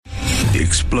the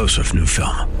explosive new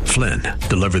film, Flynn,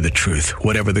 Deliver the Truth,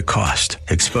 Whatever the Cost,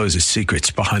 exposes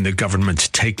secrets behind the government's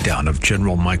takedown of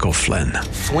General Michael Flynn.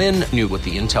 Flynn knew what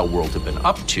the intel world had been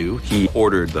up to. He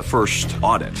ordered the first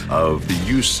audit of the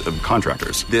use of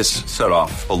contractors. This set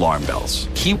off alarm bells.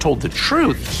 He told the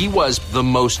truth. He was the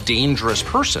most dangerous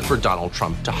person for Donald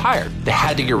Trump to hire. They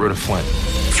had to get rid of Flynn.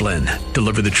 Flynn,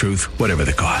 Deliver the Truth, Whatever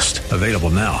the Cost. Available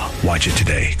now. Watch it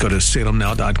today. Go to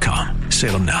salemnow.com.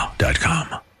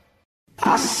 salemnow.com.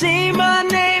 I see my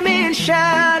name in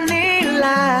shining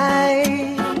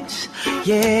lights.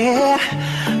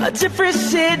 Yeah, a different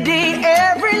city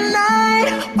every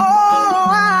night. Oh,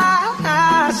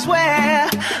 I swear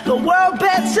the world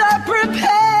better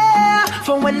prepare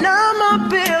for when I'm a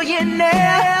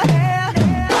billionaire.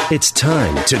 It's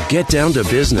time to get down to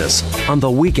business on the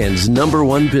weekend's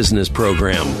 #1 business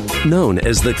program. Known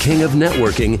as the King of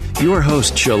Networking, your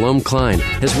host Shalom Klein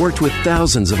has worked with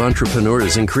thousands of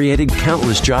entrepreneurs and created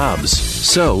countless jobs.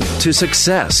 So, to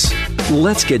success.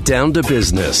 Let's get down to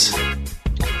business.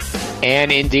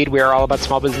 And indeed, we are all about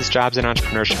small business, jobs, and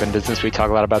entrepreneurship and business. We talk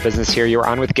a lot about business here. You're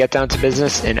on with Get Down to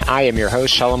Business, and I am your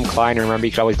host, Shalom Klein. And remember,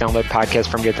 you can always download podcasts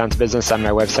from Get Down to Business on my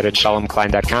website at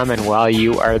shalomklein.com. And while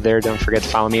you are there, don't forget to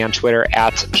follow me on Twitter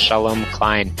at Shalom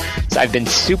Klein. So I've been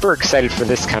super excited for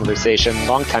this conversation.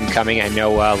 Long time coming. I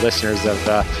know listeners of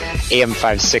AM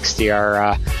 560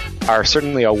 are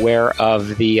certainly aware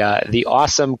of the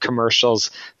awesome commercials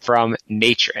from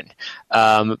Natron.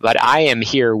 But I am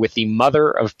here with the mother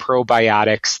of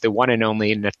probiotics, the one and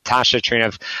only Natasha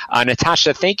Trenev.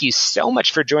 Natasha, thank you so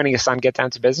much for joining us on Get Down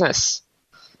to Business.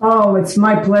 Oh, it's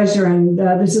my pleasure. And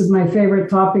this is my favorite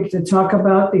topic to talk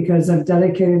about because I've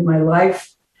dedicated my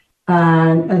life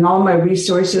and all my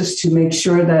resources to make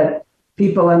sure that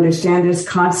people understand this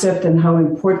concept and how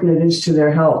important it is to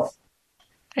their health.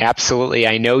 Absolutely.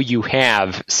 I know you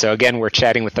have. So again, we're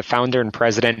chatting with the founder and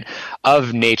president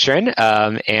of Natron.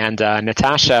 And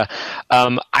Natasha,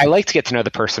 I like to get to know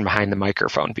the person behind the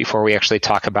microphone before we actually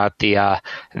talk about the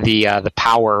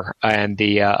power and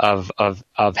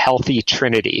of Healthy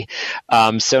Trinity.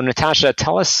 So Natasha,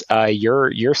 tell us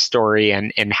your story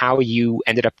and how you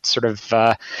ended up sort of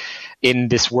in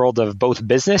this world of both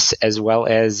business as well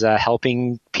as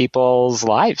helping people's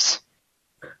lives.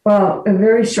 Well,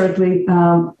 very shortly,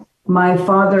 my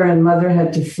father and mother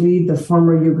had to flee the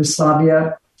former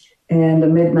Yugoslavia in the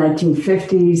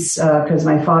mid-1950s because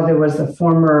my father was the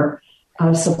former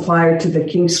supplier to the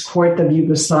King's Court of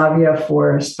Yugoslavia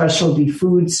for specialty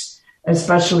foods,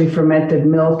 especially fermented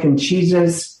milk and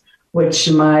cheeses,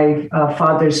 which my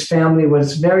father's family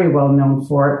was very well known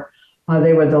for.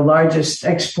 They were the largest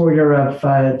exporter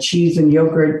of cheese and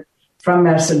yogurt from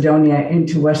Macedonia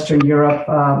into Western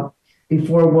Europe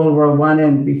before World War I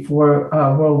and before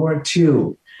World War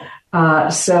II.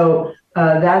 So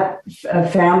that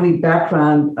family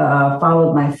background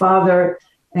followed my father.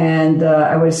 And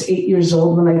I was 8 years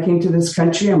old when I came to this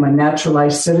country. I'm a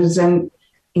naturalized citizen.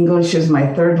 English is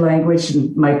my third language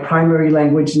and my primary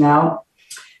language now.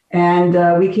 And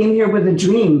we came here with a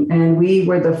dream. And we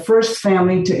were the first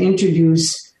family to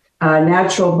introduce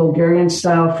natural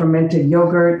Bulgarian-style fermented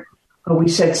yogurt. We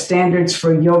set standards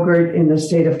for yogurt in the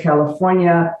state of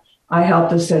California. I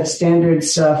helped us set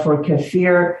standards for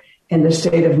kefir in the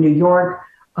state of New York.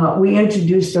 We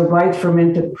introduced the right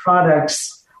fermented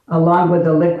products along with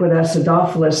the liquid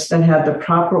acidophilus that had the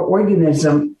proper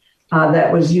organism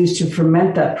that was used to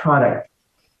ferment that product.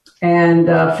 And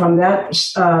from that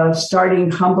starting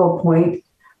humble point,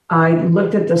 I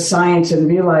looked at the science and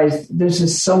realized this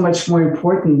is so much more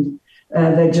important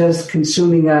than just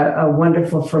consuming a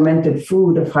wonderful fermented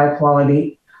food of high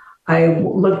quality. I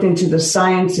looked into the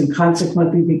science and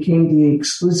consequently became the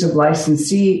exclusive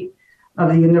licensee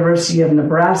of the University of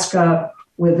Nebraska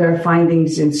with their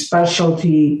findings in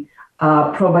specialty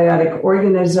probiotic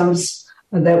organisms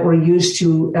that were used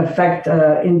to affect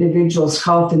individuals'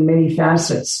 health in many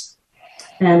facets.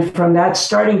 And from that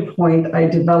starting point, I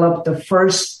developed the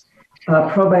first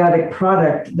probiotic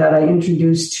product that I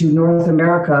introduced to North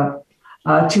America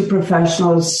to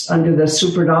professionals under the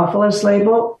Superdophilus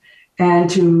label and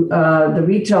to the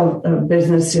retail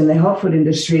business in the health food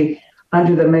industry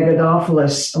under the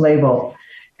Megadophilus label.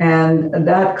 And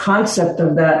that concept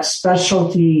of that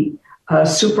specialty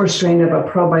super strain of a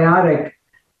probiotic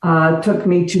took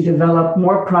me to develop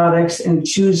more products and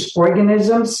choose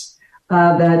organisms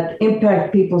that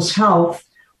impact people's health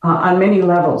on many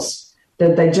levels. The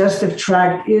digestive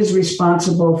tract is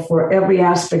responsible for every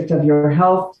aspect of your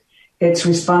health. It's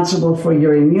responsible for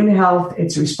your immune health.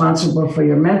 It's responsible for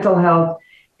your mental health.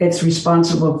 It's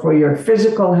responsible for your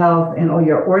physical health and all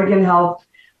your organ health.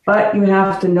 But you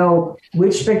have to know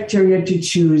which bacteria to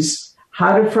choose,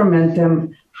 how to ferment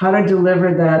them, how to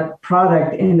deliver that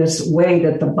product in this way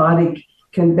that the body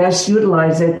can best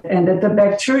utilize it, and that the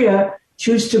bacteria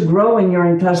choose to grow in your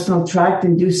intestinal tract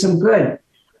and do some good,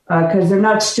 because they're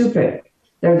not stupid.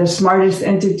 They're the smartest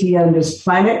entity on this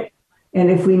planet. And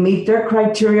if we meet their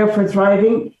criteria for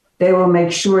thriving, they will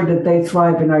make sure that they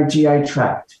thrive in our GI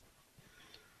tract.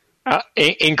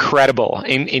 Incredible.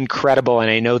 And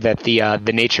I know that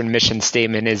the Nature and Mission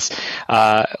statement is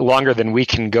longer than we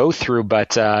can go through,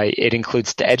 but it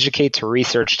includes to educate, to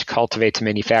research, to cultivate, to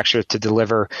manufacture, to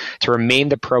deliver, to remain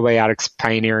the probiotics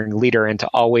pioneering leader, and to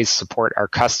always support our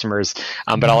customers.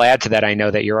 But I'll add to that, I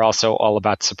know that you're also all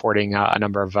about supporting a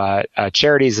number of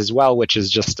charities as well, which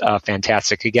is just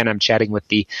fantastic. Again, I'm chatting with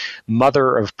the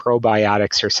mother of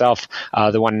probiotics herself,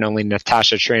 the one and only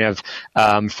Natasha Trainov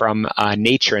from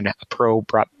Nature and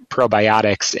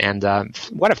probiotics. And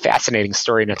what a fascinating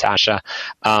story, Natasha,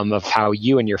 of how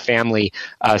you and your family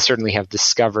certainly have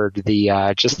discovered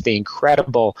the just the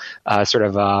incredible sort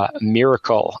of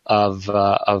miracle of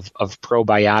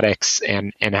probiotics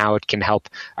and how it can help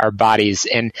our bodies.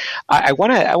 And I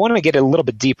want to get a little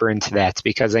bit deeper into that,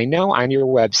 because I know on your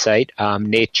website,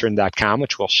 naturen.com,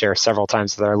 which we'll share several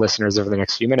times with our listeners over the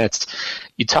next few minutes,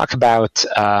 you talk about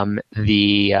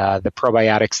the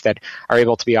probiotics that are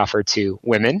able to be offered to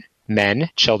women, men,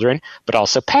 children, but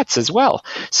also pets as well.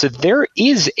 So there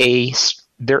is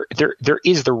there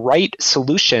is the right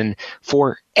solution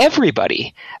for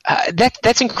everybody.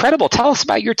 That's incredible. Tell us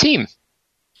about your team.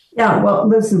 Yeah, well,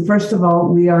 listen, first of all,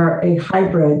 we are a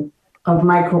hybrid of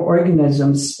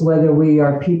microorganisms, whether we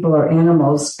are people or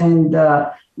animals, and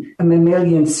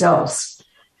mammalian cells.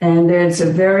 And there's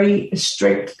a very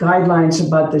strict guidelines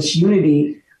about this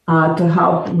unity to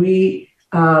help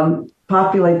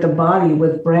populate the body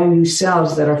with brand new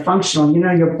cells that are functional. You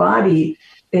know, your body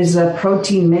is a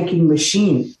protein-making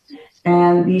machine.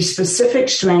 And these specific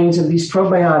strains of these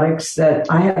probiotics that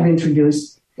I have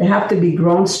introduced, they have to be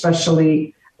grown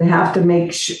specially. We have to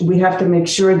make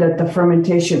sure that the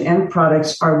fermentation end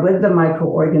products are with the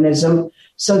microorganism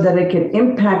so that it can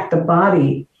impact the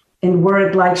body in where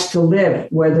it likes to live,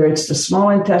 whether it's the small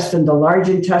intestine, the large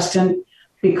intestine,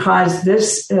 because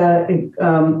this,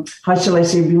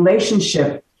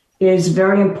 relationship is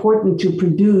very important to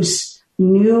produce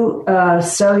new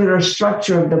cellular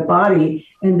structure of the body,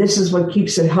 and this is what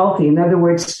keeps it healthy. In other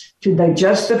words, to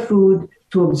digest the food,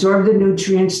 to absorb the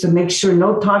nutrients, to make sure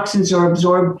no toxins are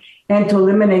absorbed, and to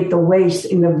eliminate the waste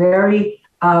in a very,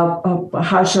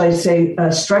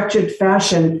 structured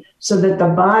fashion so that the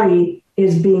body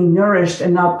is being nourished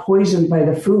and not poisoned by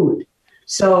the food.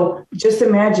 So just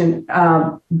imagine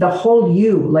the whole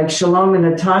you, like Shalom and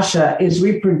Natasha, is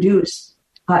reproduced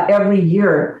every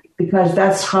year, because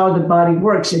that's how the body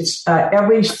works. It's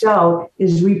every cell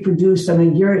is reproduced on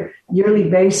a yearly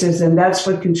basis, and that's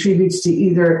what contributes to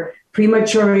either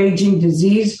premature aging,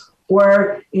 disease,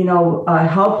 or a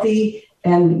healthy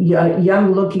and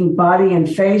young-looking body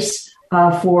and face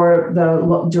for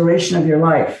the duration of your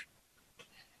life.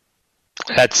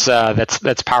 That's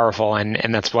powerful,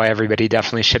 and that's why everybody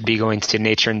definitely should be going to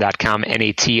naturen.com,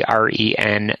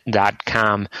 natren.com.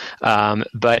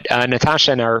 But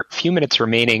Natasha, in our few minutes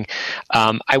remaining,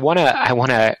 I want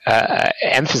to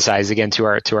emphasize again to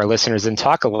our listeners and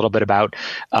talk a little bit about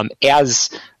as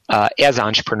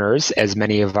entrepreneurs, as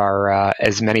many of our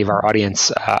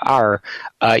audience are,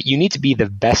 you need to be the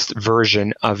best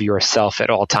version of yourself at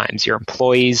all times. Your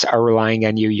employees are relying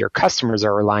on you. Your customers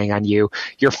are relying on you.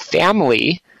 Your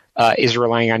family is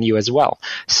relying on you as well.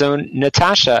 So,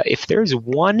 Natasha, if there's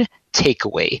one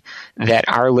takeaway that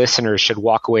our listeners should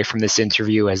walk away from this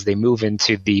interview as they move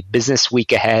into the business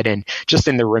week ahead and just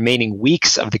in the remaining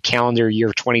weeks of the calendar year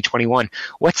of 2021,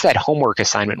 what's that homework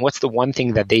assignment? What's the one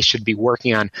thing that they should be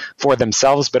working on for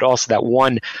themselves, but also that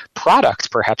one product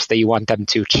perhaps that you want them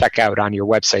to check out on your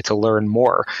website to learn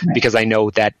more? Right. Because I know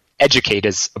that educate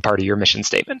is a part of your mission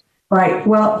statement. Right.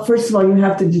 Well, first of all, you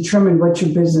have to determine what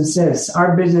your business is.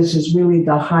 Our business is really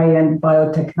the high-end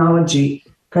biotechnology,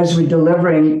 because we're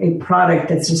delivering a product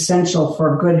that's essential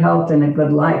for good health and a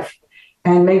good life.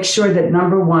 And make sure that,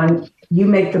 number one, you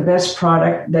make the best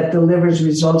product that delivers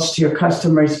results to your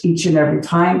customers each and every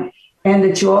time, and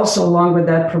that you also, along with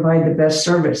that, provide the best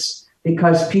service.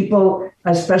 Because people,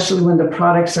 especially when the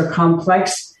products are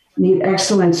complex, need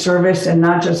excellent service and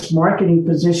not just marketing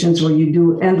positions where you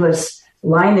do endless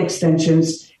line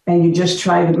extensions and you just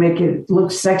try to make it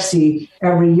look sexy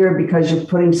every year because you're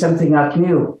putting something out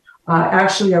new.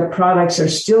 Actually, our products are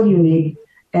still unique,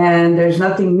 and there's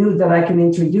nothing new that I can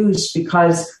introduce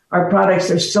because our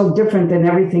products are still different than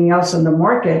everything else on the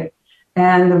market.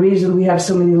 And the reason we have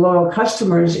so many loyal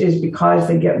customers is because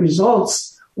they get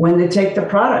results when they take the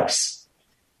products.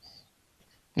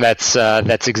 That's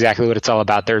exactly what it's all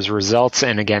about. There's results,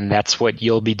 and again, that's what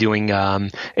you'll be doing.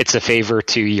 It's a favor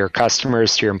to your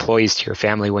customers, to your employees, to your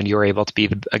family when you're able to be,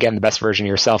 the best version of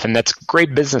yourself. And that's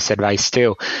great business advice,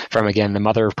 too, from, again, the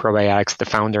mother of probiotics, the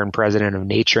founder and president of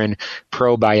Natren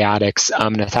Probiotics.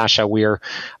 Natasha, we're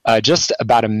just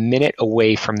about a minute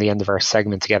away from the end of our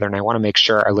segment together, and I want to make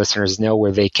sure our listeners know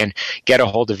where they can get a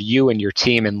hold of you and your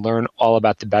team and learn all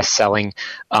about the best-selling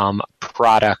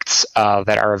products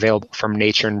that are available from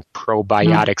Natren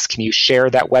Probiotics. Can you share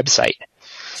that website?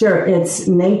 Sure. It's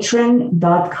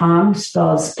natren.com,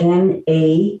 spells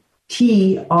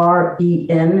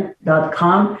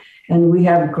Natren.com. And we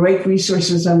have great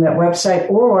resources on that website.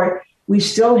 Or we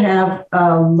still have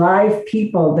live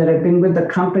people that have been with the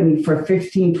company for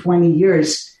 15, 20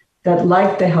 years that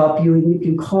like to help you. And you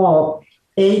can call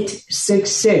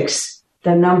 866,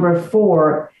 the number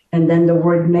 4, and then the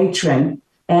word Natren,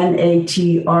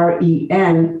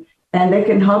 Natren, and they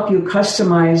can help you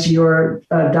customize your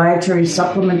dietary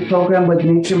supplement program with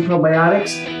Natren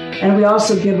Probiotics. And we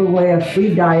also give away a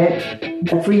free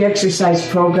diet, a free exercise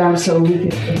program so we can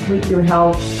complete your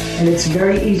health. And it's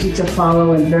very easy to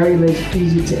follow and very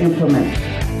easy to implement.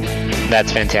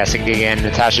 That's fantastic. Again,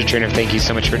 Natasha Trinev, thank you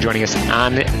so much for joining us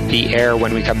on the air.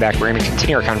 When we come back, we're going to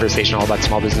continue our conversation all about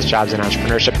small business, jobs, and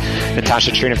entrepreneurship.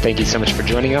 Natasha Trinev, thank you so much for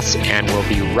joining us, and we'll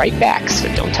be right back, so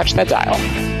don't touch that dial.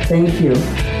 Thank you.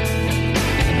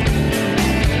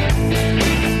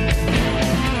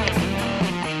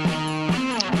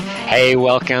 Hey,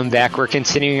 welcome back. We're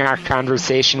continuing our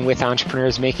conversation with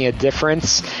entrepreneurs making a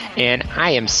difference, and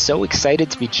I am so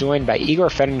excited to be joined by Igor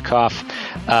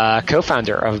Fedonkov,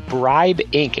 co-founder of Bribe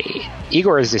Inc.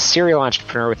 Igor is a serial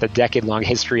entrepreneur with a decade-long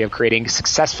history of creating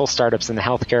successful startups in the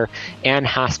healthcare and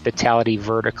hospitality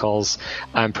verticals,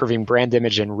 improving brand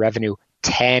image and revenue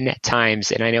 10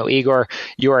 times. And I know, Igor,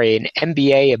 you are an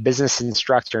MBA, a business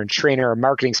instructor and trainer, a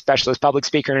marketing specialist, public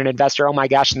speaker, and an investor. Oh my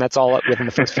gosh, and that's all within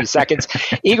the first few seconds.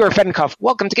 Igor Fedonkov,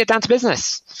 welcome to Get Down to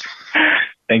Business.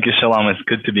 Thank you, Shalom. It's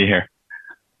good to be here.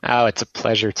 Oh, it's a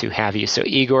pleasure to have you. So,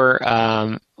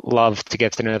 Igor, love to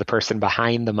get to know the person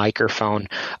behind the microphone.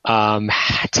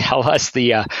 Tell us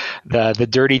the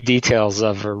dirty details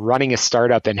of running a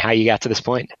startup and how you got to this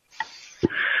point.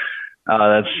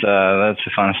 That's a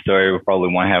fun story. We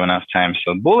probably won't have enough time.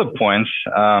 So bullet points,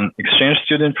 exchange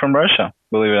student from Russia,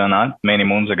 believe it or not, many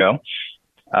moons ago.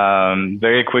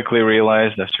 Very quickly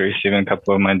realized after receiving a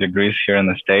couple of my degrees here in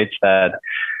the States that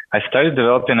I started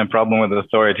developing a problem with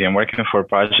authority, and working for a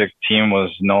project team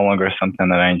was no longer something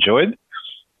that I enjoyed.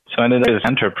 So I ended up with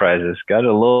enterprises, got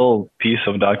a little piece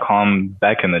of .com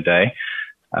back in the day,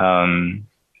 and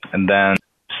then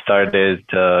started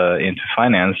into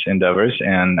finance endeavors,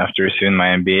 and after receiving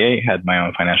my MBA, had my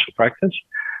own financial practice.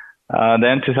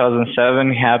 Then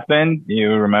 2007 happened.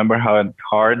 You remember how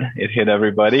hard it hit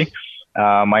everybody.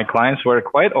 My clients were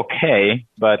quite okay,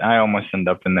 but I almost ended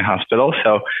up in the hospital.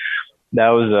 So that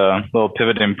was a little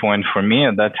pivoting point for me.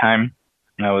 At that time,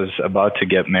 I was about to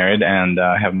get married and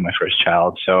have my first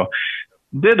child. So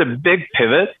did a big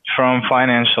pivot from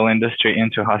financial industry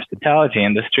into hospitality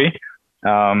industry.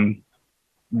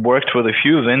 Worked with a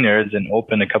few vineyards and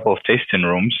opened a couple of tasting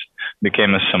rooms,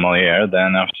 became a sommelier.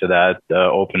 Then after that,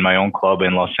 opened my own club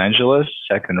in Los Angeles,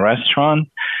 second restaurant.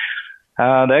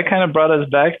 That kind of brought us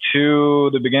back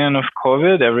to the beginning of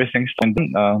COVID. Everything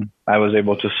started. I was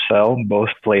able to sell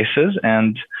both places.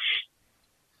 And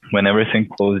when everything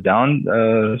closed down,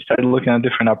 started looking at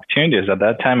different opportunities. At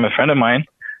that time, a friend of mine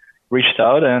reached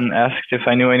out and asked if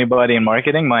I knew anybody in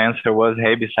marketing. My answer was,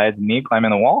 hey, besides me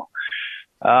climbing the wall.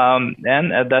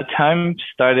 And at that time,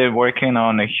 started working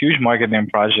on a huge marketing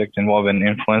project involving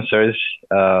influencers.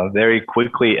 Very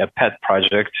quickly, a pet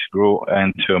project grew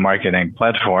into a marketing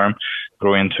platform,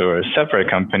 grew into a separate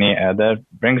company, and that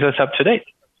brings us up to date.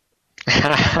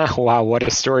 Wow, what a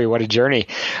story, what a journey.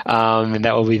 And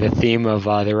that will be the theme of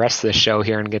the rest of the show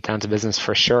here and Get Down to Business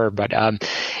for sure. But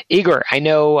Igor, I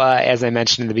know, as I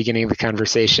mentioned in the beginning of the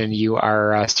conversation, you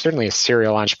are certainly a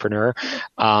serial entrepreneur.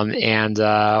 And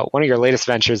one of your latest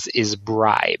ventures is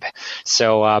Bribe.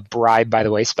 So Bribe, by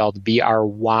the way, spelled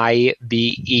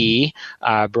B-R-Y-B-E,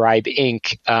 Bribe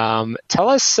Inc. Tell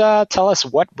us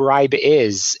what Bribe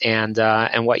is and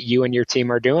what you and your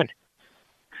team are doing.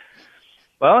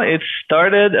 Well, it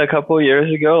started a couple of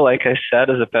years ago, like I said,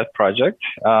 as a pet project.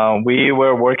 We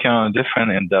were working on a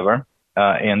different endeavor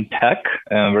in tech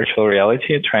and virtual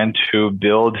reality, trying to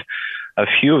build a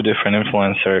few different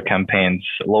influencer campaigns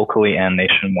locally and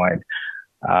nationwide.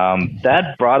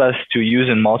 That brought us to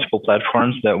using multiple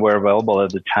platforms that were available at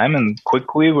the time. And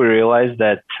quickly we realized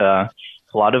that a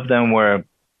lot of them were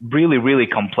really, really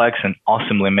complex and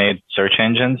awesomely made search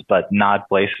engines, but not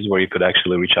places where you could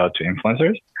actually reach out to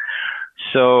influencers.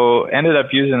 So ended up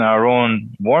using our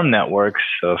own warm networks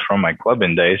from my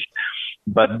clubbing days,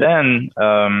 but then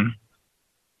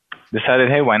decided,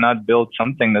 hey, why not build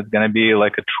something that's going to be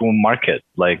like a true market,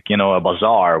 like, a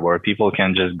bazaar where people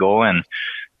can just go and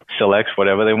select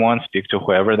whatever they want, speak to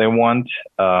whoever they want.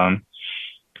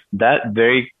 That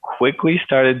very quickly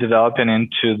started developing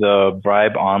into the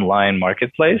Bribe online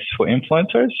marketplace for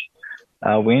influencers.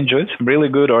 We enjoyed some really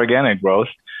good organic growth.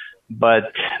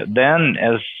 But then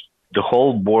as the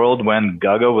whole world went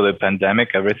gaga with the pandemic,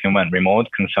 everything went remote,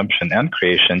 consumption and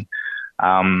creation.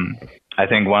 I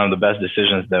think one of the best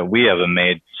decisions that we ever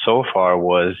made so far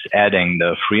was adding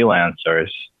the freelancers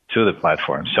to the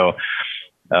platform. So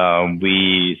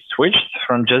we switched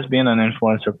from just being an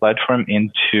influencer platform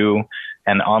into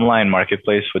an online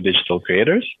marketplace for digital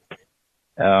creators.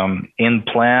 In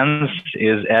plans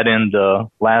is adding the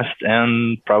last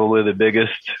and probably the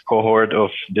biggest cohort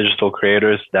of digital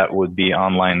creators that would be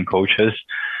online coaches.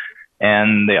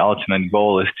 And the ultimate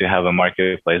goal is to have a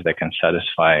marketplace that can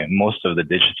satisfy most of the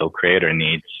digital creator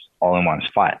needs all in one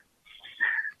spot.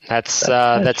 That's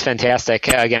fantastic.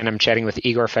 Again, I'm chatting with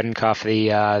Igor Fedenkov,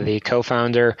 the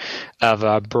co-founder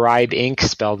of Bribe Inc.,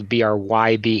 spelled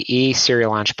BRYBE,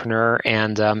 serial entrepreneur.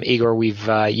 And Igor,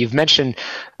 you've mentioned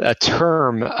a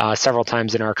term several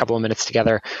times in our couple of minutes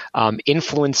together,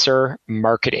 influencer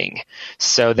marketing.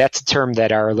 So that's a term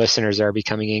that our listeners are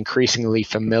becoming increasingly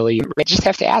familiar. I just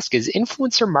have to ask: is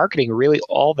influencer marketing really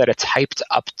all that it's hyped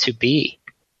up to be?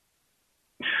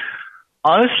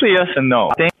 Honestly, yes and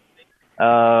no. I think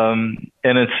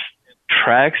in its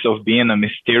tracks of being a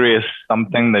mysterious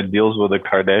something that deals with the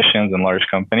Kardashians and large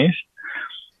companies.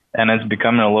 And it's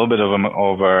becoming a little bit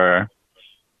of a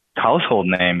household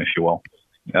name, if you will.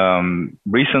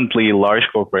 Recently, large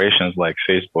corporations like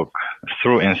Facebook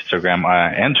through Instagram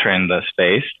are entering the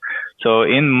space. So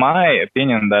in my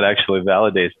opinion, that actually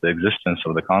validates the existence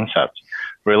of the concept.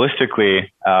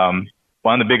 Realistically, one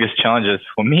of the biggest challenges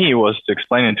for me was to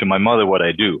explain it to my mother what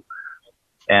I do.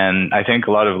 And I think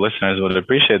a lot of listeners would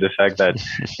appreciate the fact that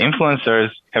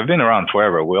influencers have been around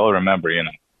forever. We all remember,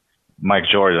 Mike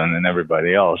Jordan and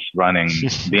everybody else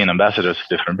being ambassadors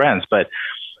to different brands. But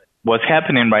what's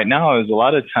happening right now is a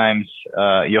lot of times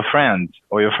your friend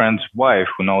or your friend's wife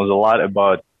who knows a lot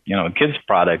about, kids'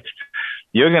 products,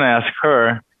 you're going to ask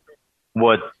her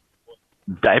what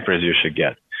diapers you should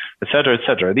get, et cetera, et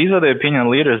cetera. These are the opinion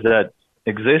leaders that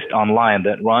exist online,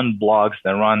 that run blogs,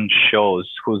 that run shows,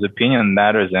 whose opinion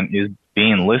matters and is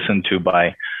being listened to by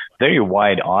a very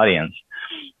wide audience.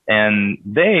 And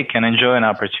they can enjoy an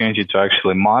opportunity to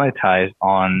actually monetize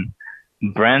on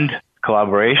brand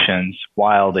collaborations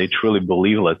while they truly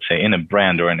believe, let's say, in a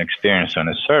brand or an experience or in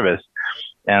a service.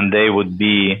 And they would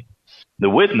be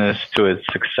the witness to its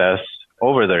success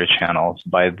over their channels,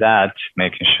 by that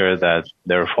making sure that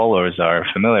their followers are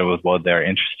familiar with what they're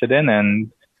interested in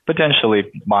and potentially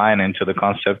buying into the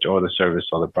concept or the service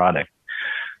or the product.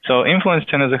 So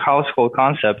influencing is a household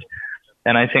concept.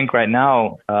 And I think right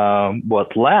now,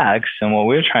 what lacks and what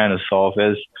we're trying to solve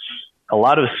is a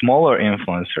lot of smaller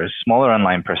influencers, smaller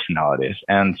online personalities,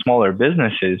 and smaller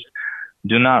businesses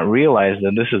do not realize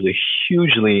that this is a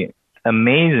hugely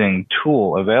amazing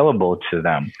tool available to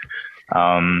them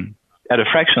at a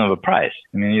fraction of a price.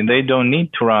 I mean, they don't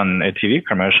need to run a TV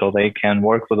commercial. They can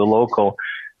work with a local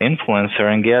influencer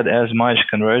and get as much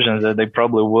conversions that they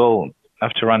probably will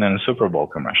after running a Super Bowl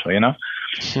commercial,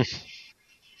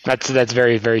 That's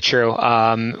very, very true.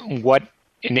 What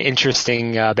an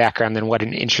interesting background and what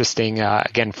an interesting,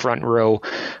 again, front row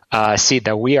seat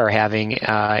that we are having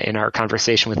in our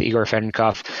conversation with Igor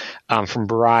Fedenkov from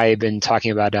Bribe and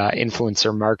talking about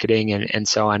influencer marketing and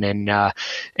so on. And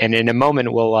in a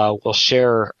moment, we'll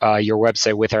share your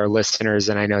website with our listeners,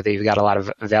 and I know that you've got a lot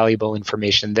of valuable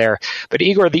information there. But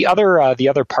Igor, the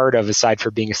other part of, aside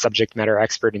for being a subject matter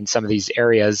expert in some of these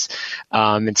areas,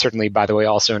 and certainly, by the way,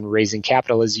 also in raising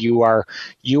capital, is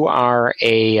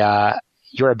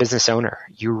you're a business owner.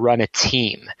 You run a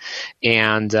team,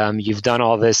 and you've done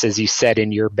all this, as you said,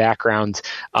 in your background,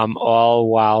 all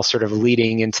while sort of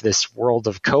leading into this world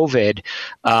of COVID.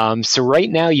 So right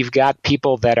now, you've got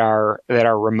people that are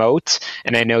remote,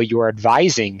 and I know you are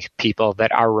advising people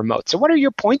that are remote. So what are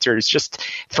your pointers, just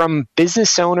from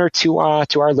business owner to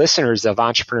our listeners of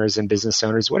entrepreneurs and business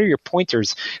owners? What are your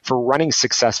pointers for running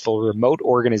successful remote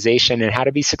organization and how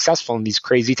to be successful in these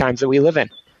crazy times that we live in?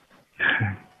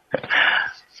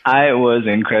 I was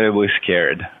incredibly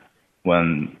scared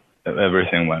when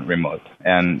everything went remote.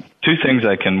 And two things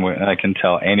I can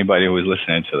tell anybody who is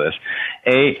listening to this.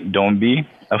 A, don't be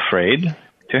afraid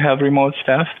to have remote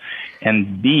staff.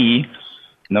 And B,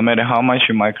 no matter how much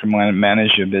you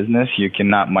micromanage your business, you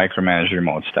cannot micromanage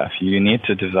remote staff. You need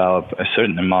to develop a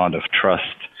certain amount of trust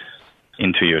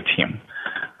into your team.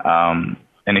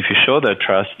 And if you show that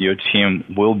trust, your team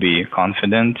will be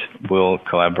confident, will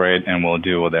collaborate, and will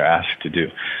do what they're asked to do.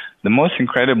 The most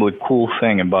incredibly cool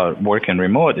thing about working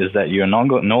remote is that you're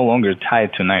no longer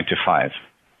tied to 9 to 5.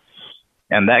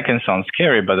 And that can sound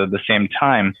scary, but at the same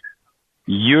time,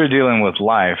 you're dealing with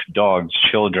life, dogs,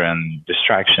 children,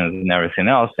 distractions, and everything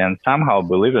else. And somehow,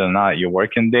 believe it or not, your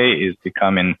working day is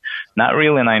becoming not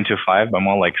really 9 to 5, but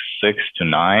more like 6 to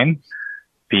 9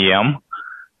 p.m.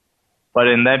 But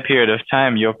in that period of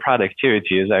time, your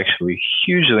productivity is actually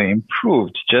hugely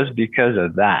improved just because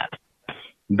of that.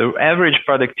 The average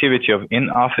productivity of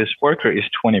in-office worker is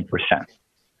 20%.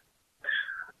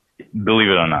 Believe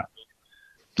it or not.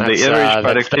 That's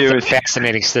a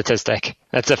fascinating statistic.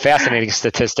 That's a fascinating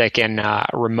statistic in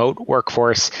remote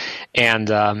workforce. And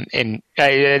my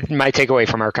takeaway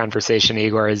from our conversation,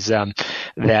 Igor, is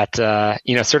that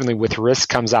certainly with risk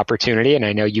comes opportunity. And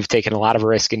I know you've taken a lot of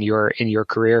risk in your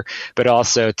career, but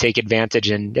also take advantage.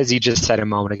 And as you just said a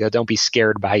moment ago, don't be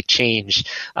scared by change.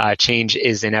 Change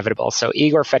is inevitable. So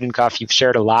Igor Fedenkov, you've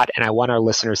shared a lot, and I want our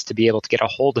listeners to be able to get a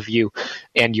hold of you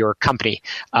and your company.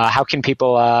 How can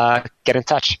people get in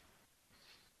touch?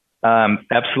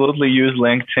 Absolutely use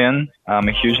LinkedIn. I'm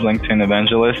a huge LinkedIn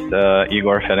evangelist.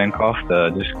 Igor Fedenkov.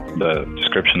 The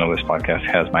description of this podcast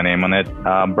has my name on it.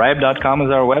 Brybe.com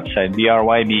is our website,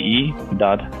 brybe.com.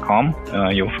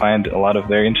 You'll find a lot of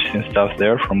very interesting stuff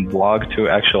there, from blog to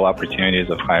actual opportunities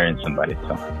of hiring somebody.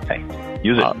 So, hey,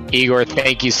 use it. Igor,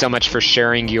 thank you so much for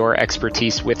sharing your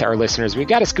expertise with our listeners. We've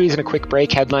got to squeeze in a quick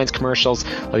break, headlines, commercials.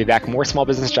 I'll be back. More small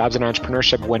business jobs and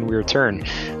entrepreneurship when we return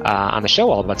on the show,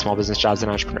 all about small business jobs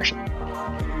and entrepreneurship.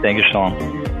 Thank you, Shalom.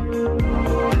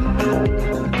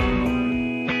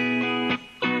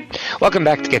 Welcome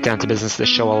back to Get Down to Business, the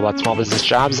show all about small business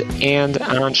jobs and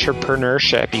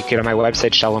entrepreneurship. You can get on my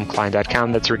website,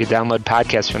 shalomklein.com. That's where you can download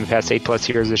podcasts from the past 8+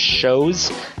 years of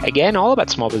shows. Again, all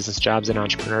about small business jobs and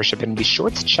entrepreneurship. And be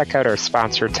sure to check out our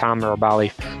sponsor, Tom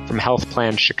Mirabali from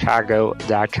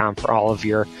healthplanchicago.com for all of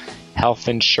your health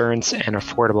insurance and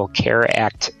Affordable Care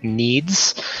Act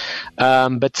needs.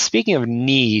 But speaking of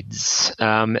needs,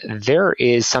 there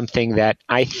is something that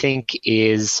I think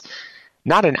is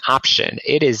not an option.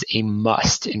 It is a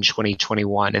must in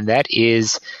 2021, and that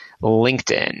is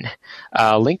LinkedIn.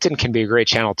 LinkedIn can be a great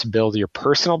channel to build your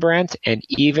personal brand and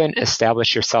even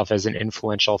establish yourself as an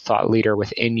influential thought leader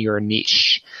within your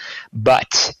niche.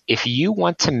 But if you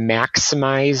want to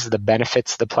maximize the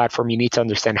benefits of the platform, you need to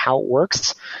understand how it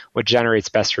works, what generates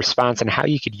best response, and how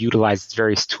you could utilize its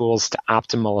various tools to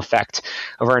optimal effect.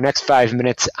 Over our next 5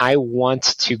 minutes, I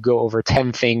want to go over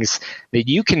 10 things that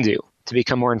you can do to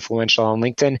become more influential on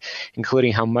LinkedIn,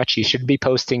 including how much you should be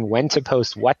posting, when to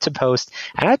post, what to post,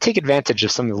 and how to take advantage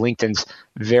of some of LinkedIn's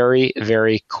very,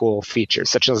 very cool features,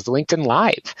 such as LinkedIn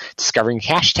Live, discovering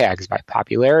hashtags by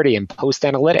popularity and post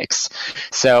analytics.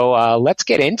 So let's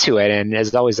get into it. And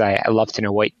as always, I love to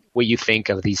know what you think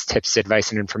of these tips,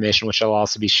 advice, and information, which I'll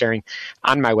also be sharing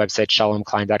on my website,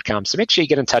 shalomklein.com. So make sure you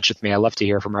get in touch with me. I love to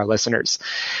hear from our listeners.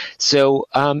 So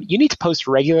you need to post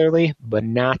regularly, but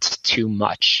not too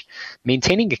much.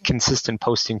 Maintaining a consistent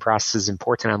posting process is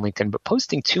important on LinkedIn, but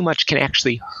posting too much can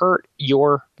actually hurt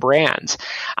your brand.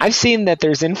 I've seen that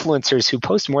there's influencers who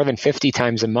post more than 50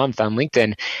 times a month on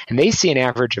LinkedIn, and they see an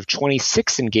average of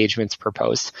 26 engagements per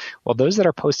post, while those that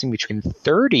are posting between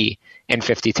 30 and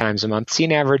 50 times a month see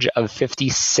an average of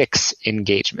 56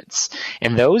 engagements.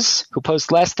 And those who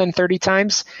post less than 30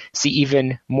 times see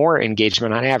even more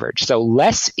engagement on average. So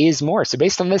less is more. So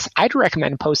based on this, I'd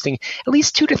recommend posting at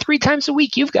least 2 to 3 times a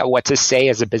week. You've got what to say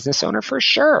as a business owner for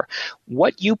sure.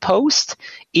 What you post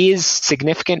is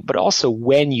significant, but also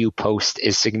when you post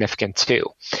is significant too.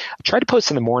 Try to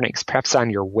post in the mornings, perhaps on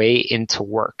your way into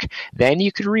work. Then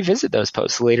you could revisit those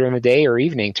posts later in the day or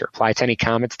evening to reply to any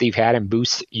comments that you've had and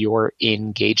boost your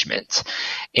engagement.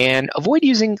 And avoid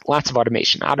using lots of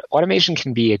automation. Automation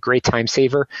can be a great time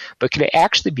saver, but can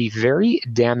actually be very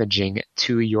damaging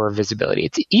to your visibility.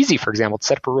 It's easy, for example, to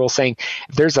set up a rule saying,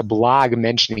 if there's a blog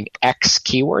mentioning X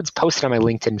keywords, post it on my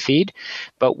LinkedIn feed.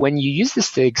 But when you use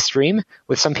this to the extreme,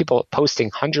 with some people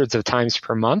posting hundreds of times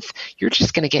per month, you're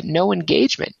just going to get no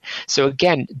engagement. So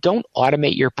again, don't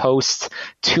automate your posts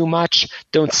too much.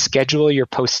 Don't schedule your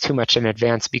posts too much in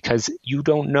advance, because you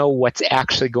don't know what's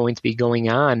actually going to be going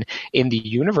on in the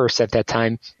universe at that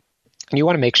time. And you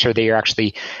want to make sure that you're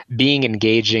actually being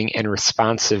engaging and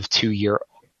responsive to your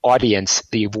audience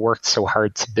that you've worked so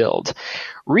hard to build.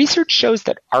 Research shows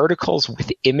that articles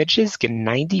with images get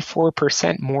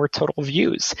 94% more total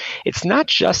views. It's not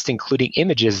just including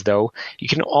images, though. You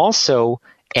can also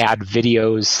add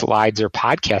videos, slides, or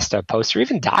podcast posts, or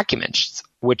even documents,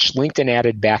 which LinkedIn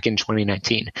added back in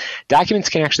 2019. Documents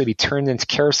can actually be turned into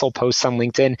carousel posts on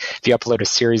LinkedIn. If you upload a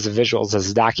series of visuals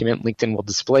as a document, LinkedIn will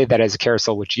display that as a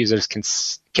carousel, which users can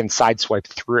sideswipe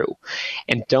through.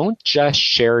 And don't just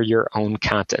share your own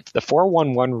content. The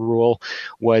 411 rule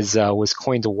was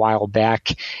coined a while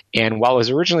back, and while it was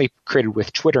originally created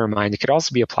with Twitter in mind, it could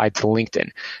also be applied to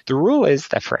LinkedIn. The rule is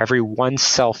that for every one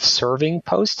self-serving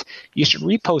post, you should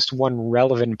repost one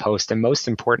relevant post, and most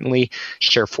importantly,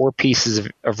 share 4 pieces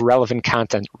of relevant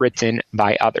content written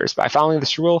by others. By following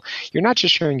this rule, you're not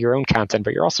just sharing your own content,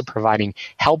 but you're also providing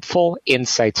helpful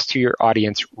insights to your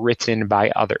audience written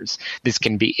by others. This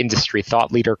can be industry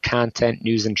thought leader content,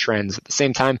 news, and trends. At the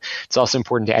same time, it's also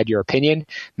important to add your opinion.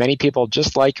 Many people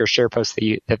just like or share posts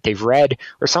that they've read,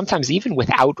 or sometimes even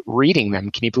without reading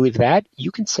them. Can you believe that? You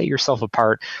can set yourself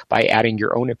apart by adding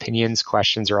your own opinions,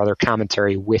 questions, or other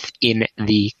commentary within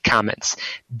the comments.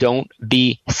 Don't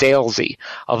be salesy.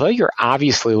 Although you're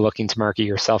obviously looking to market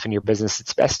yourself and your business,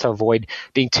 it's best to avoid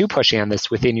being too pushy on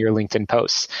this within your LinkedIn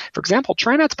posts. For example,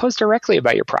 try not to post directly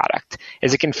about your product,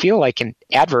 as it can feel like an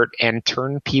advert and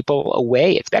turn people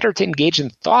away. It's better to engage in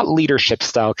thought leadership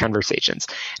style conversations.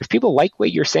 If people like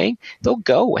what you're saying, they'll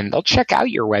go and they'll check out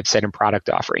your website and product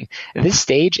offering. At this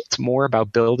stage, it's more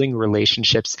about building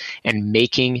relationships and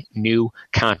making new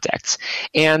contacts.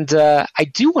 And I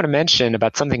do want to mention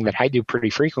about something that I do pretty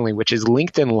frequently, which is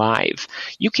LinkedIn Live.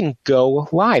 You can go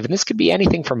live, and this could be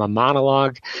anything from a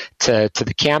monologue to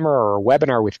the camera, or a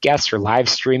webinar with guests, or live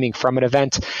streaming from an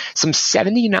event. Some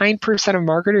 79% of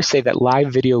marketers say that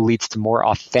live video leads to more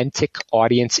authentic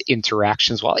audience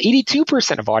interactions, while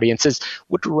 82% of audiences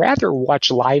would rather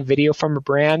watch live video from a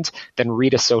brand than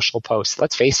read a social post.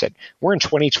 Let's face it, we're in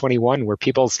 2021 where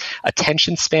people's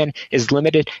attention span is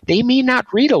limited. They may not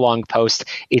read a long post.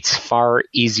 It's far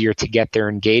easier to get their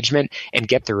engagement and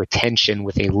get their attention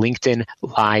with a LinkedIn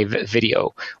live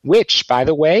video, which, by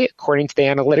the way, according to the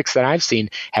analytics that I've seen,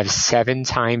 have 7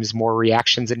 times more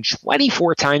reactions and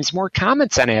 24 times more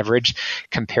comments on average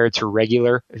compared to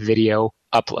regular video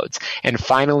uploads. And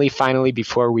finally,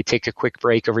 before we take a quick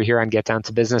break over here on Get Down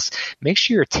to Business, make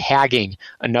sure you're tagging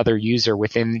another user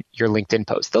within your LinkedIn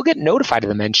post. They'll get notified of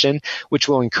the mention, which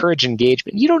will encourage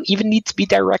engagement. You don't even need to be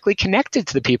directly connected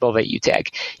to the people that you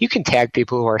tag. You can tag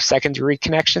people who are secondary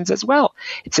connections as well.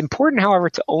 It's important, however,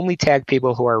 to only tag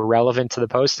people who are relevant to the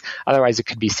post. Otherwise, it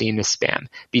could be seen as spam.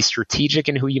 Be strategic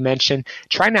in who you mention.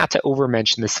 Try not to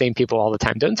over-mention the same people all the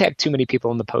time. Don't tag too many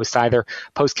people in the post either.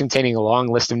 Post containing a long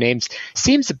list of names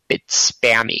seems a bit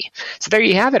spammy. So there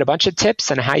you have it, a bunch of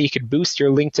tips on how you could boost your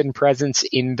LinkedIn presence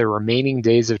in the remaining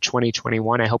days of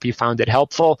 2021. I hope you found it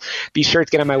helpful. Be sure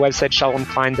to get on my website,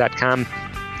 shalomklein.com.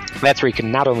 That's where you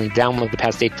can not only download the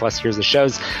past 8+ years of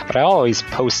shows, but I always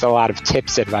post a lot of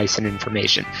tips, advice, and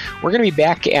information. We're going to be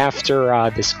back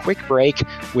after this quick break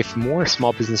with more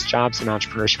small business jobs and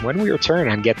entrepreneurship when we return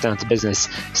on Get Down to Business.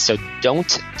 So don't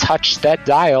touch that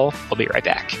dial. We'll be right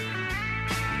back.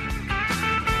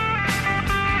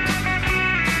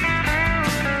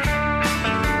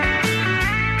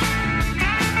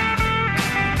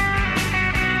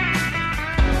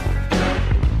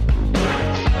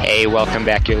 Hey, welcome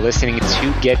back. You're listening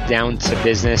to Get Down to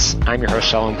Business. I'm your host,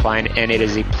 Shalom Klein, and it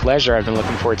is a pleasure. I've been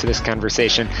looking forward to this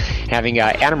conversation, having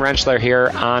Adam Rentschler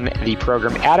here on the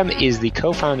program. Adam is the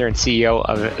co-founder and CEO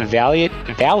of Valid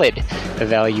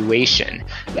Evaluation,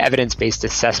 the evidence-based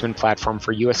assessment platform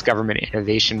for U.S. government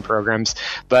innovation programs.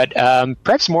 But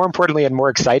perhaps more importantly and more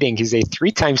exciting, he's a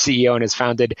 3-time CEO and has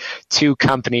founded 2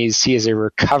 companies. He is a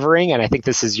recovering, and I think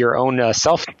this is your own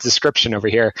self-description over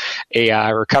here,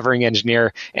 a recovering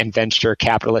engineer and venture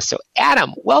capitalist. So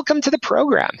Adam, welcome to the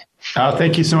program.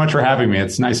 Thank you so much for having me.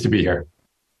 It's nice to be here.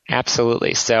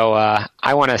 Absolutely. So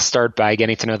I want to start by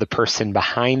getting to know the person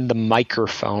behind the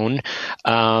microphone.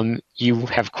 You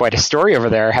have quite a story over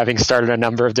there, having started a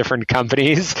number of different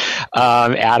companies.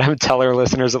 Adam, tell our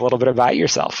listeners a little bit about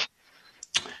yourself.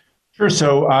 Sure.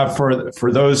 So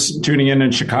for those tuning in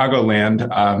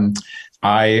Chicagoland,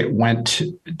 I went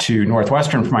to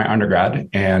Northwestern for my undergrad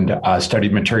and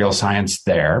studied material science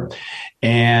there.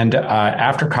 And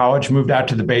after college, moved out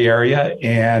to the Bay Area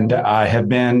and have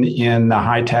been in the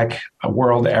high-tech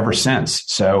world ever since.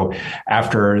 So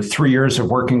after 3 years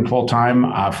of working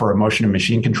full-time for a motion and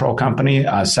machine control company,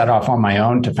 set off on my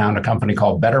own to found a company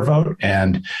called BetterVote.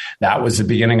 And that was the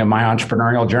beginning of my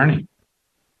entrepreneurial journey.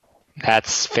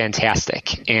 That's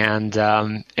fantastic. And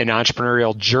an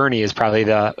entrepreneurial journey is probably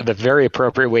the very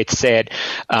appropriate way to say it,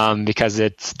 because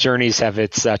its journeys have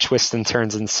its twists and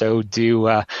turns, and so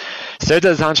does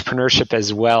entrepreneurship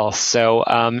as well. So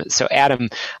Adam,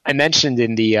 I mentioned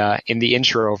in the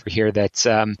intro over here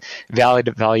that Valid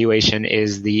Evaluation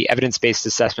is the evidence-based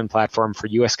assessment platform for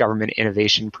U.S. government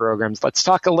innovation programs. Let's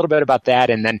talk a little bit about that,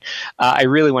 and then I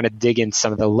really want to dig into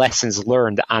some of the lessons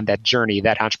learned on that journey,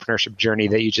 that entrepreneurship journey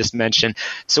that you just mentioned.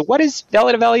 So what is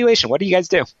Valid Evaluation? What do you guys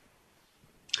do?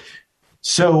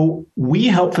 So we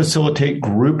help facilitate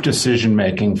group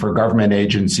decision-making for government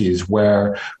agencies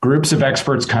where groups of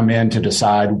experts come in to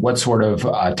decide what sort of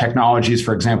technologies,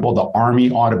 for example, the Army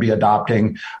ought to be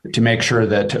adopting to make sure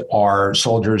that our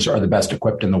soldiers are the best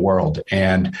equipped in the world.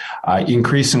 And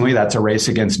increasingly, that's a race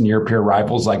against near-peer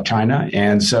rivals like China.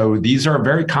 And so these are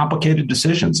very complicated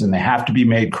decisions, and they have to be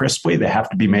made crisply. They have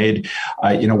to be made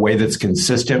in a way that's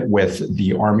consistent with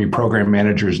the Army program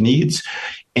manager's needs.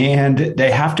 And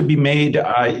they have to be made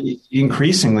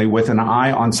increasingly with an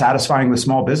eye on satisfying the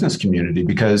small business community,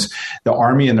 because the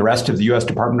Army and the rest of the U.S.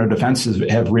 Department of Defense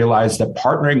have realized that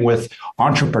partnering with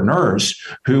entrepreneurs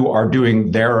who are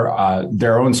doing their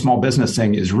own small business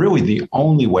thing is really the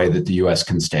only way that the U.S.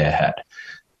 can stay ahead.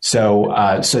 So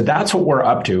that's what we're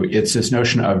up to. It's this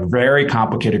notion of very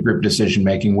complicated group decision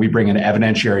making. We bring an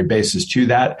evidentiary basis to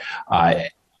that.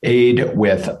 Aid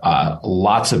with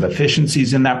lots of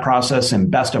efficiencies in that process. And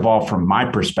best of all, from my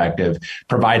perspective,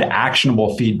 provide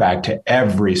actionable feedback to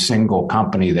every single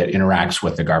company that interacts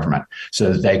with the government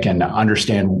so that they can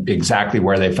understand exactly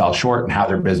where they fell short and how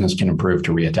their business can improve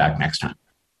to reattack next time.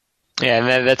 Yeah,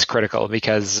 and that's critical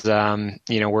because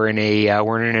we're in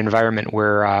an environment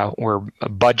where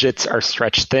budgets are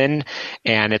stretched thin,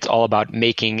 and it's all about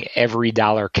making every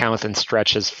dollar count and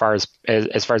stretch as far as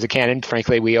it can. And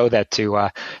frankly, we owe that to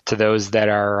those that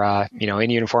are in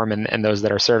uniform and those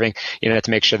that are serving, to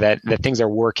make sure that things are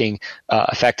working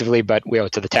effectively. But we owe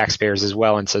it to the taxpayers as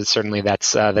well. And so certainly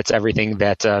that's everything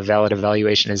that Valid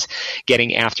Evaluation is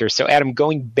getting after. So Adam,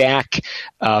 going back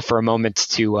for a moment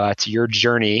to your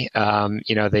journey.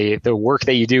 The work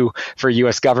that you do for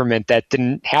U.S. government, that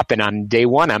didn't happen on day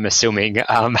one, I'm assuming.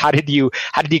 How did you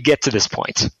get to this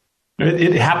point?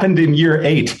 It happened in year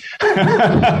 8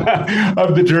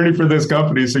 of the journey for this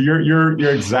company. So you're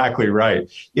exactly right.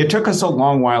 It took us a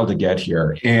long while to get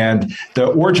here. And the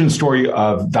origin story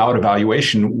of Valid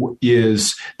Evaluation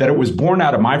is that it was born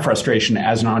out of my frustration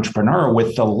as an entrepreneur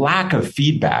with the lack of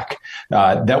feedback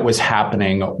that was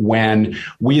happening when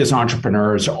we as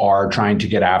entrepreneurs are trying to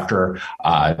get after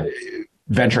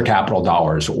venture capital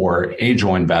dollars or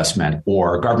angel investment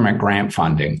or government grant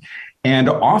funding. And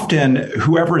often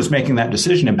whoever is making that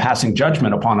decision and passing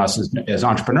judgment upon us as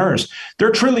entrepreneurs, they're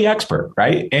truly expert,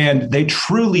 right? And they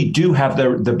truly do have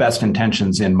the best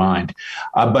intentions in mind.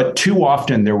 But too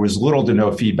often there was little to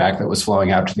no feedback that was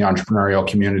flowing out to the entrepreneurial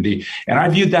community. And I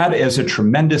viewed that as a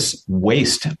tremendous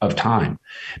waste of time,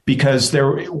 because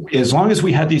as long as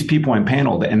we had these people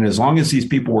impaneled and as long as these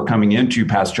people were coming in to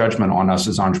pass judgment on us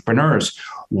as entrepreneurs,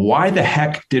 why the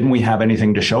heck didn't we have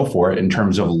anything to show for it in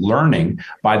terms of learning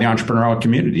by the entrepreneurial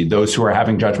community, those who are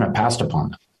having judgment passed upon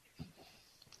them?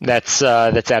 That's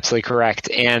absolutely correct.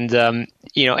 And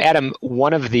Adam,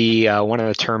 one of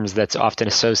the terms that's often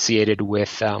associated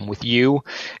with you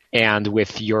and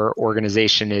with your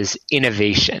organization is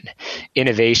innovation.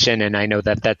 And I know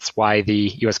that that's why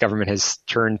the U.S. government has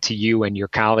turned to you and your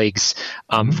colleagues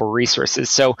for resources.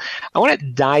 So I want to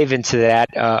dive into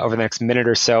that over the next minute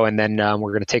or so, and then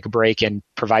we're going to take a break and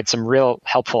provide some real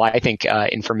helpful, I think,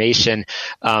 information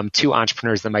to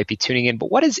entrepreneurs that might be tuning in.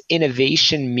 But what does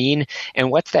innovation mean,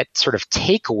 and what's that sort of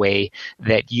takeaway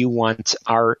that you want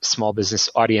our small business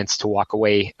audience to walk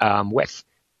away with?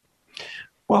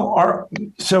 Well,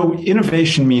 so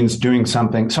innovation means doing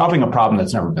something, solving a problem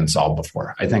that's never been solved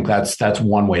before. I think that's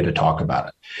one way to talk about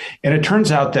it. And it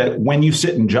turns out that when you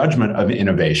sit in judgment of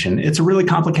innovation, it's a really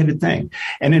complicated thing.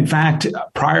 And in fact,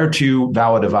 prior to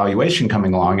Valid Evaluation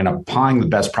coming along and applying the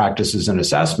best practices in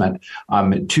assessment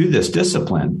to this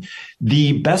discipline,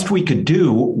 the best we could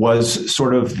do was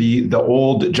sort of the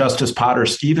old Justice Potter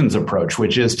Stevens approach,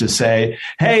 which is to say,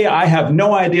 hey, I have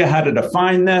no idea how to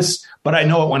define this, but I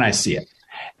know it when I see it.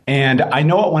 And I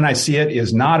know it when I see it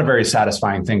is not a very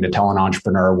satisfying thing to tell an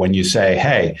entrepreneur when you say,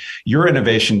 hey, your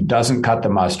innovation doesn't cut the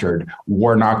mustard.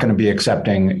 We're not going to be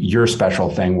accepting your special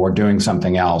thing. We're doing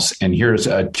something else. And here's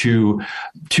a two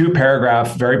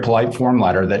paragraph, very polite form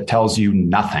letter that tells you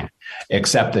nothing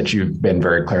except that you've been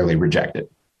very clearly rejected.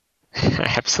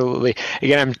 Absolutely.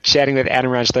 Again, I'm chatting with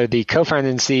Adam Rentschler, the co-founder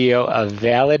and CEO of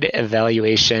Valid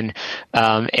Evaluation.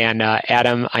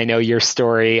 Adam, I know your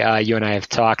story. You and I have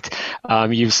talked.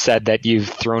 You've said that you've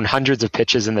thrown hundreds of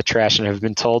pitches in the trash and have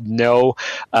been told no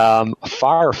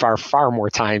far, far, far more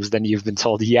times than you've been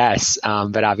told yes.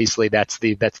 But obviously, that's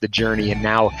the journey. And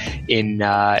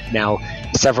now,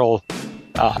 several.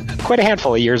 Quite a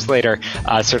handful of years later,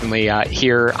 certainly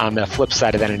here on the flip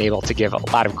side of that, and able to give a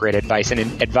lot of great advice. And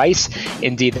advice,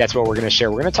 indeed, that's what we're going to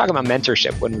share. We're going to talk about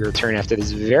mentorship when we return after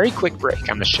this very quick break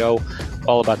on the show,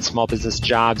 all about small business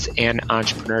jobs and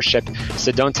entrepreneurship.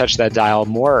 So don't touch that dial.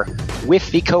 More with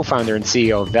the co-founder and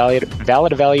CEO of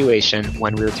Valid Evaluation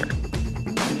when we return.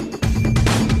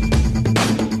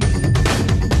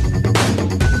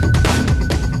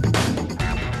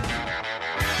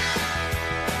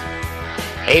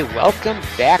 Hey, welcome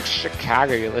back,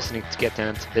 Chicago. You're listening to Get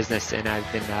Down to Business, and I've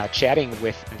been chatting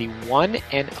with the one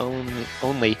and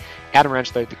only Adam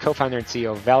Rentschler, the co-founder and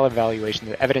CEO of Valid Evaluation,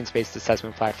 the evidence-based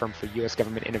assessment platform for U.S.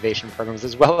 government innovation programs,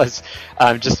 as well as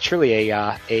just truly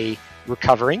a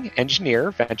recovering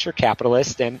engineer, venture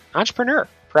capitalist, and entrepreneur.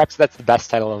 Perhaps that's the best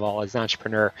title of all, is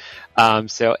entrepreneur.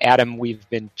 So, Adam, we've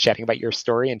been chatting about your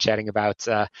story and chatting about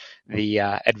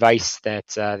the advice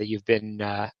that you've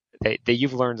been that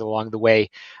you've learned along the way.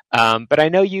 But I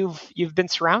know you've been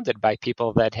surrounded by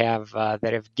people that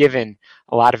have given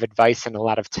a lot of advice and a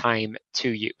lot of time to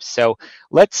you. So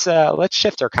let's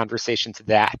shift our conversation to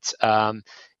that.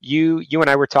 You and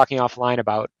I were talking offline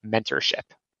about mentorship.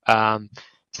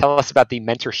 Tell us about the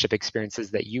mentorship experiences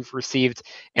that you've received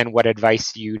and what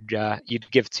advice you'd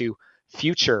give to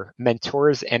future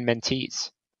mentors and mentees.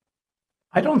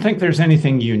 I don't think there's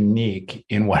anything unique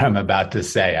in what I'm about to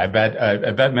say. I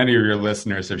bet many of your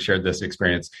listeners have shared this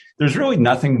experience. There's really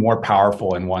nothing more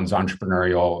powerful in one's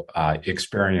entrepreneurial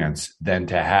experience than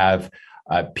to have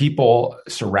people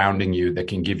surrounding you that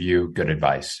can give you good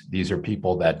advice. These are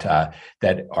people that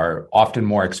are often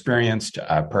more experienced.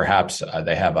 Perhaps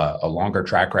they have a longer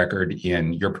track record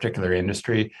in your particular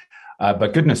industry.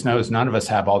 But goodness knows, none of us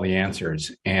have all the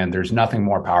answers, and there's nothing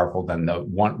more powerful than the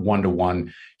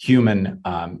one-to-one human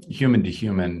to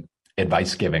human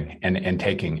advice giving and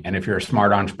taking. And if you're a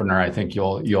smart entrepreneur, I think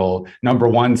you'll number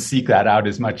one, seek that out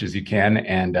as much as you can,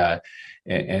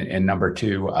 and number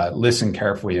two, listen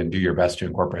carefully and do your best to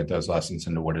incorporate those lessons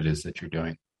into what it is that you're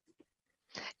doing.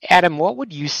 Adam, what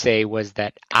would you say was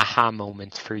that aha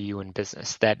moment for you in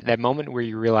business? That moment where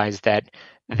you realized that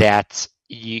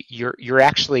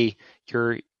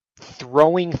you're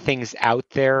throwing things out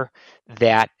there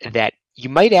that you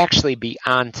might actually be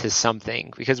onto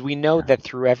something, because we know that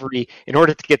in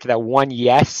order to get to that one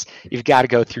yes, you've got to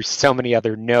go through so many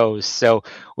other no's. So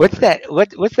what's that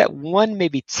one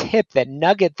maybe tip, that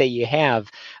nugget that you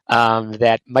have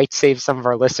that might save some of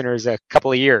our listeners a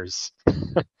couple of years?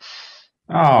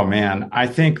 Oh man, I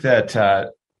think that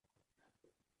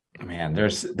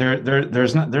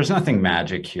there's nothing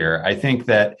magic here. I think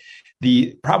that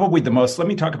let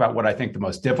me talk about what I think the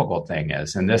most difficult thing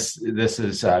is. And this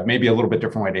is maybe a little bit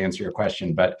different way to answer your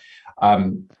question. But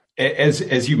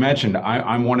as you mentioned,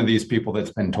 I'm one of these people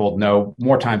that's been told no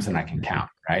more times than I can count,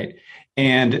 right?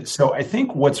 And so I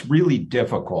think what's really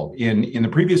difficult in the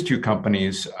previous two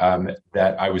companies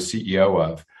that I was CEO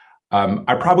of,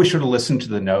 I probably should have listened to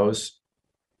the no's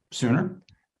sooner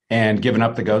and given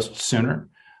up the ghosts sooner.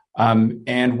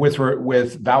 And with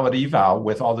Valid Eval,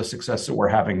 with all the success that we're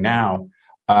having now,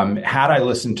 had I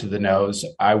listened to the no's,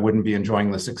 I wouldn't be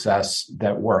enjoying the success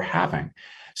that we're having.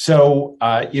 So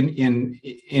in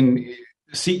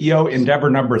CEO endeavor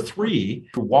number 3,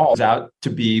 walls out to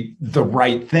be the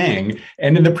right thing.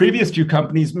 And in the previous two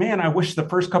companies, man, I wish the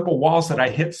first couple walls that I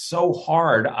hit so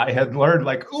hard, I had learned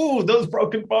like, ooh, those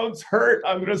broken bones hurt.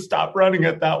 I'm going to stop running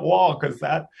at that wall because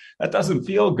that doesn't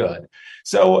feel good.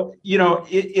 So,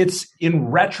 it's in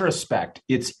retrospect,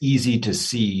 it's easy to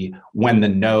see when the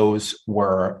no's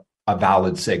were a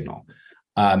valid signal.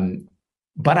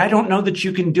 But I don't know that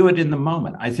you can do it in the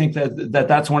moment. I think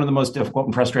that's one of the most difficult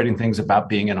and frustrating things about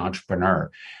being an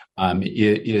entrepreneur,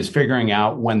 is figuring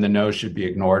out when the no should be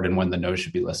ignored and when the no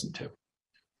should be listened to.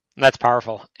 That's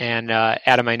powerful. And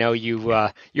Adam, I know you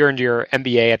earned your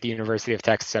MBA at the University of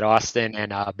Texas at Austin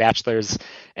and a bachelor's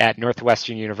at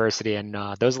Northwestern University. And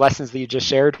those lessons that you just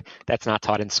shared, that's not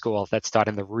taught in school. That's taught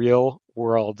in the real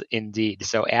world indeed.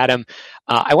 So Adam,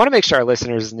 I want to make sure our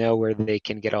listeners know where they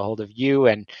can get a hold of you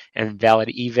and Valid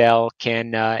Eval.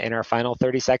 In our final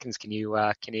 30 seconds, can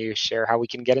you share how we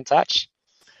can get in touch?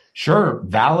 Sure.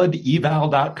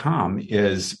 ValidEval.com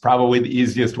is probably the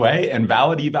easiest way. And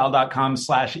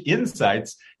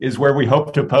ValidEval.com/insights is where we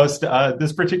hope to post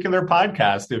this particular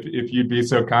podcast. If you'd be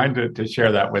so kind to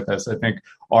share that with us, I think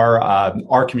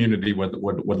our community would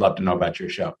love to know about your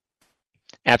show.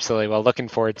 Absolutely. Well, looking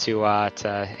forward to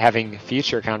having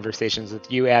future conversations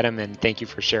with you, Adam, and thank you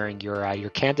for sharing your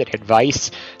candid advice,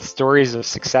 stories of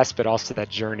success, but also that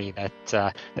journey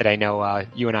that I know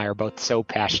you and I are both so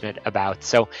passionate about.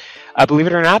 So, believe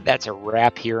it or not, that's a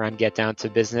wrap here on Get Down to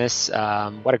Business.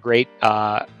 What a great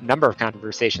number of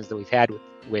conversations that we've had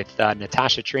with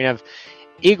Natasha Trinov,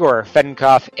 Igor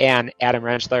Fedenkov, and Adam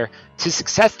Rentschler. To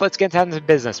success, let's get down to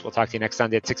business. We'll talk to you next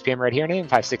Sunday at 6 p.m. right here on AM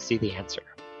 560, The Answer.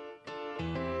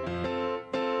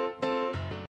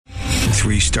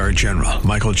 3-star General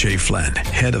Michael J. Flynn,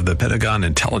 head of the Pentagon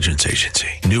Intelligence Agency,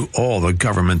 knew all the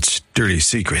government's dirty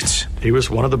secrets. He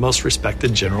was one of the most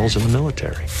respected generals in the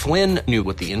military. Flynn knew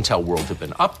what the intel world had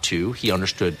been up to. He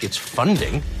understood its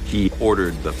funding. He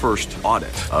ordered the first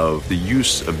audit of the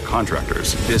use of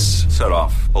contractors. This set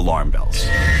off alarm bells.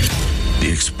 The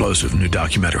explosive new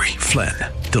documentary, Flynn,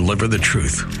 Deliver the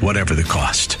Truth, Whatever the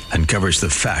Cost, uncovers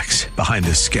the facts behind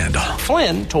this scandal.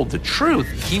 Flynn told the truth.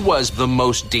 He was the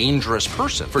most dangerous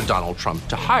person for Donald Trump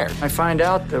to hire. I find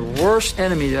out the worst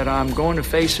enemy that I'm going to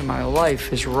face in my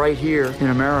life is right here in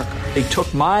America. They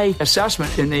took my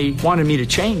assessment and they wanted me to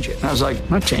change it. And I was like, I'm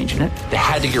not changing it. They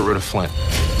had to get rid of Flynn.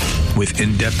 With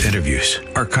in-depth interviews,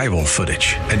 archival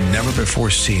footage, and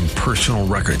never-before-seen personal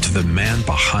records of the man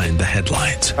behind the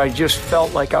headlines. I just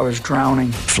felt like I was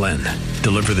drowning. Flynn,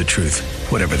 Deliver the Truth,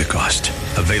 Whatever the Cost.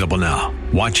 Available now.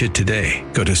 Watch it today.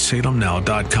 Go to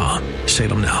salemnow.com.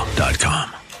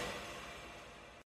 salemnow.com.